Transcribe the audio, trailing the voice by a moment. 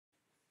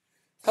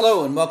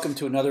Hello and welcome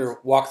to another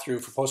walkthrough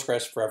for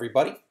Postgres for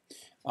everybody.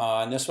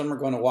 In this one we're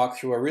going to walk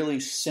through a really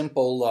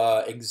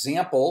simple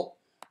example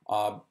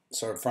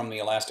sort of from the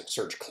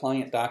Elasticsearch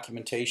client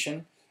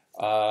documentation.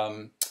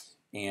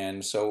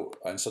 And so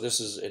this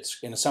is, it's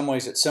in some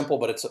ways it's simple,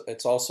 but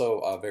it's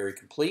also very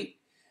complete.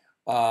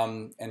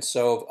 And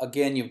so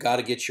again, you've got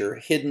to get your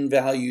hidden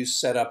values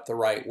set up the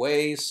right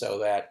way so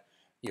that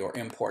your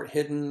import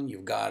hidden,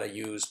 you've got to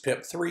use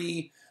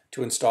pip3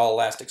 to install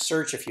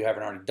Elasticsearch if you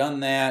haven't already done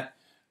that.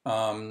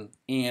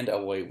 And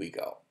away we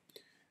go.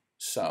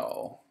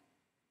 So,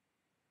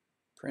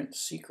 print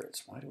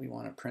secrets. Why do we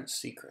want to print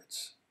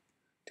secrets?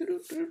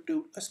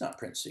 Let's not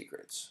print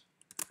secrets.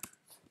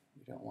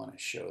 We don't want to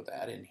show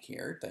that in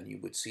here. Then you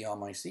would see all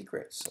my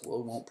secrets. So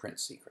we won't print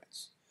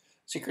secrets.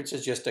 Secrets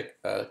is just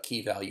a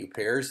key value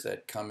pairs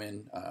that come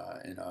in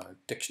a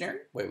dictionary.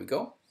 Away we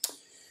go.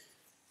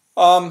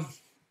 And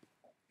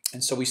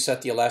so we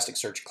set the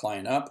Elasticsearch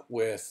client up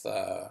with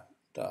the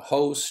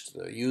host,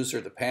 the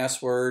user, the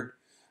password,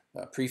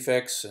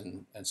 prefix,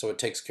 and so it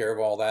takes care of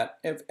all that.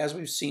 As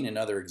we've seen in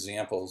other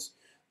examples,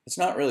 it's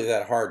not really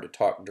that hard to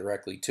talk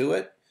directly to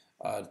it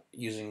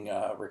using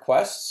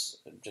requests,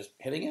 just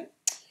hitting it,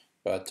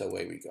 but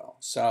away we go.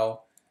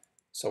 So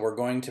we're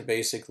going to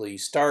basically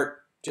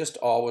start just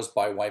always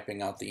by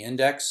wiping out the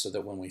index so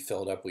that when we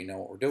fill it up we know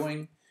what we're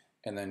doing,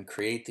 and then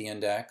create the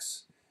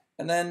index,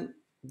 and then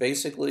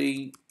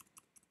basically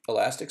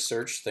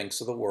Elasticsearch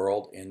thinks of the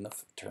world in the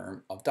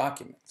term of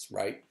documents,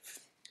 right?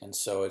 And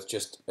so it's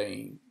just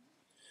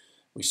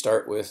we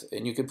start with,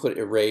 and you can put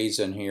arrays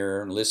in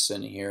here and lists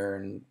in here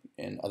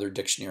and other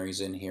dictionaries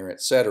in here,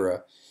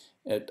 etc.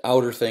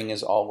 Outer thing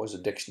is always a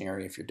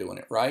dictionary if you're doing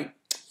it right.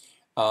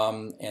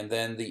 And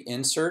then the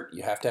insert,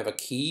 you have to have a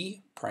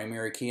key,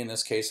 primary key. In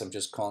this case, I'm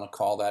just going to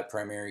call that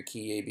primary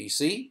key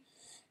ABC.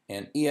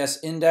 And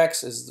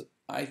ESIndex is,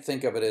 I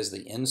think of it as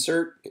the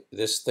insert.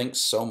 This thinks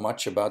so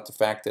much about the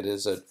fact that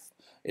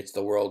it's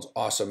the world's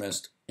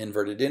awesomest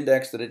inverted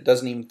index that it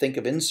doesn't even think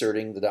of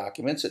inserting the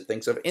documents. It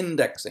thinks of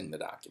indexing the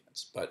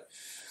documents. But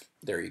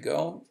there you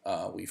go.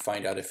 We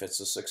find out if it's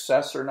a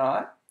success or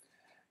not.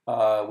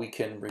 We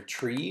can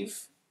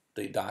retrieve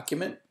the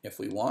document if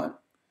we want.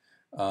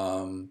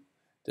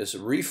 This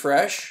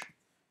refresh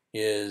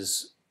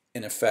is,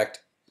 in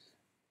effect,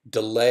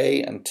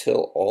 delay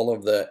until all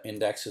of the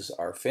indexes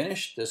are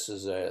finished. This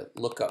is a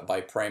lookup by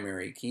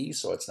primary key,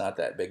 so it's not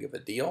that big of a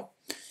deal.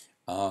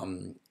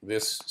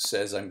 This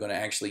says I'm going to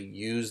actually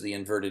use the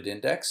inverted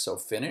index, so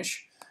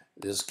finish.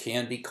 This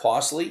can be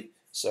costly,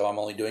 so I'm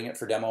only doing it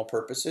for demo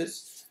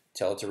purposes.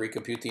 Tell it to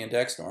recompute the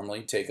index,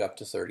 normally take up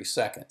to 30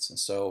 seconds. And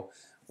so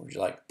would you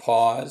like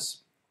pause?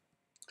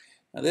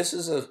 Now this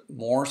is a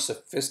more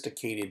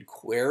sophisticated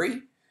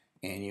query,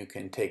 and you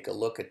can take a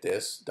look at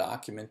this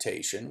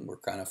documentation. We're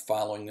kind of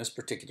following this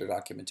particular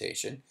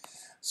documentation.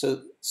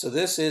 So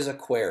this is a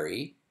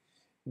query.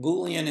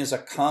 Boolean is a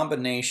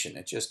combination.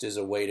 It just is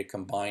a way to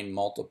combine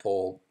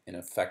multiple, in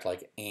effect,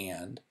 like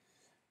and,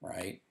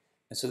 right?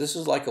 And so this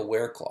is like a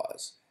where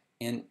clause.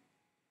 And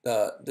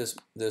this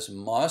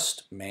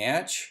must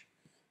match,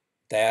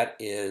 that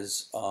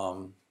is,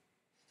 the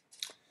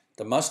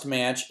must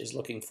match is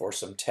looking for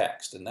some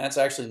text. And that's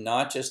actually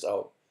not just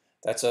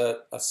that's a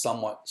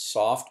somewhat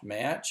soft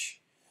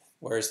match,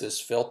 whereas this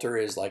filter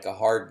is like a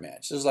hard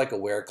match. This is like a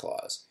where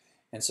clause.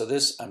 And so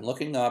this, I'm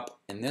looking up,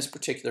 in this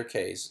particular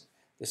case,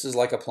 this is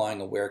like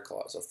applying a where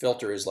clause. A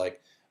filter is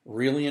like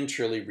really and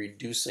truly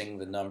reducing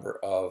the number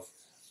of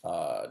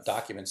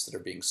documents that are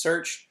being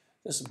searched.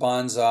 This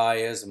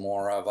bonsai is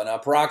more of an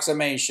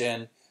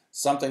approximation,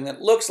 something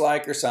that looks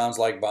like or sounds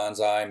like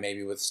bonsai,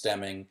 maybe with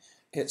stemming,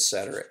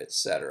 etc.,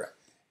 etc.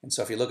 And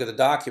so if you look at the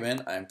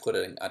document, I'm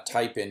putting a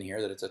type in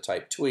here that it's a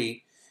type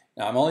tweet.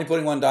 Now I'm only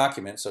putting one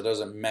document, so it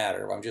doesn't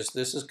matter.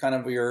 This is kind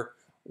of your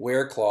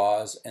where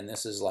clause, and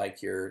this is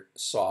like your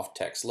soft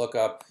text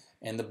lookup.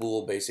 And the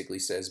bool basically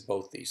says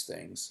both these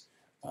things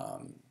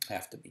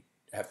have to be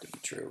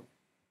true.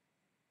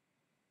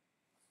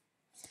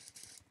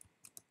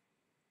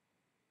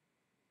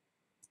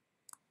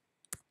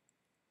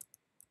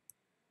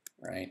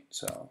 Right.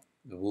 So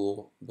the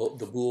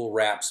bool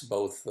wraps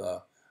both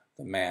the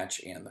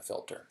match and the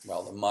filter.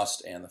 Well, the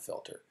must and the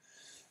filter.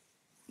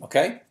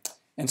 Okay.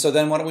 And so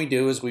then what we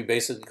do is we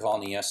basically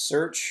call an ES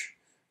search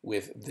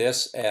with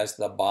this as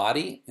the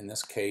body. In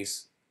this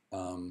case,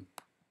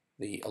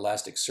 the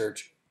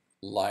Elasticsearch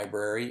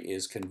library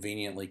is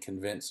conveniently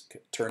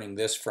turning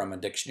this from a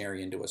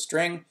dictionary into a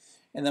string,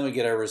 and then we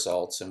get our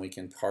results, and we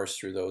can parse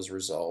through those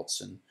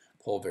results and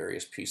pull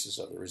various pieces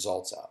of the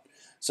results out.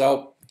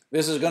 So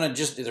this is going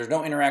to there's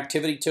no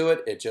interactivity to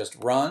it. It just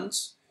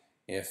runs.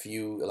 If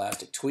you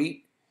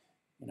elastictweet,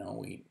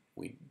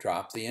 we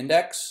drop the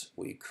index,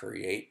 we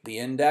create the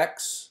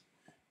index,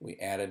 we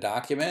add a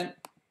document.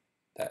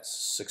 That's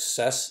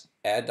success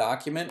add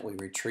document. We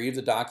retrieve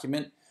the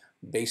document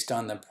based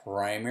on the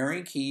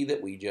primary key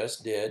that we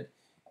just did.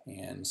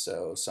 And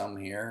so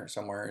somewhere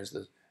is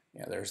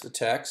there's the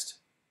text.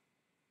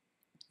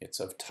 It's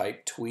of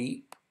type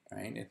tweet,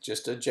 right? It's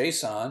just a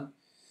JSON.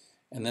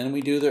 And then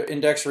we do the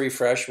index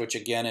refresh, which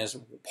again is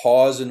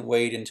pause and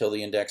wait until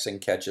the indexing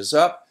catches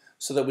up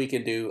so that we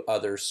can do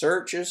other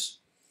searches.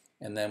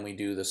 And then we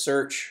do the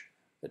search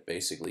that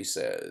basically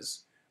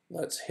says,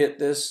 let's hit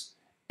this.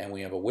 And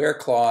we have a where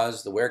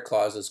clause. The where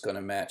clause is going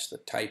to match the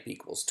type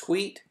equals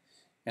tweet.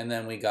 And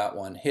then we got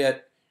one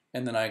hit.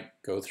 And then I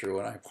go through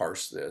and I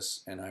parse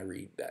this and I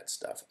read that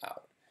stuff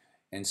out.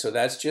 And so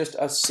that's just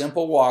a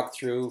simple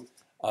walkthrough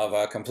of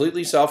a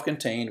completely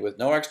self-contained with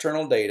no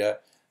external data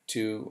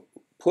to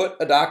put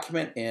a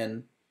document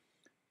in,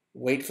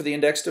 wait for the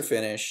index to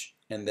finish,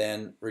 and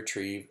then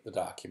retrieve the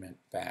document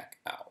back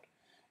out.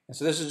 And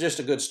so this is just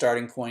a good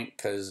starting point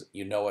because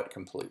you know it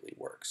completely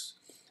works.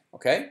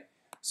 Okay?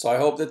 So I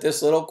hope that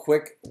this little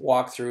quick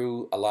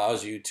walkthrough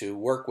allows you to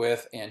work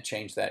with and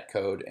change that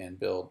code and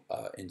build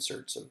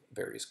inserts of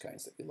various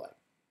kinds that you like.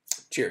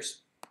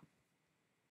 Cheers.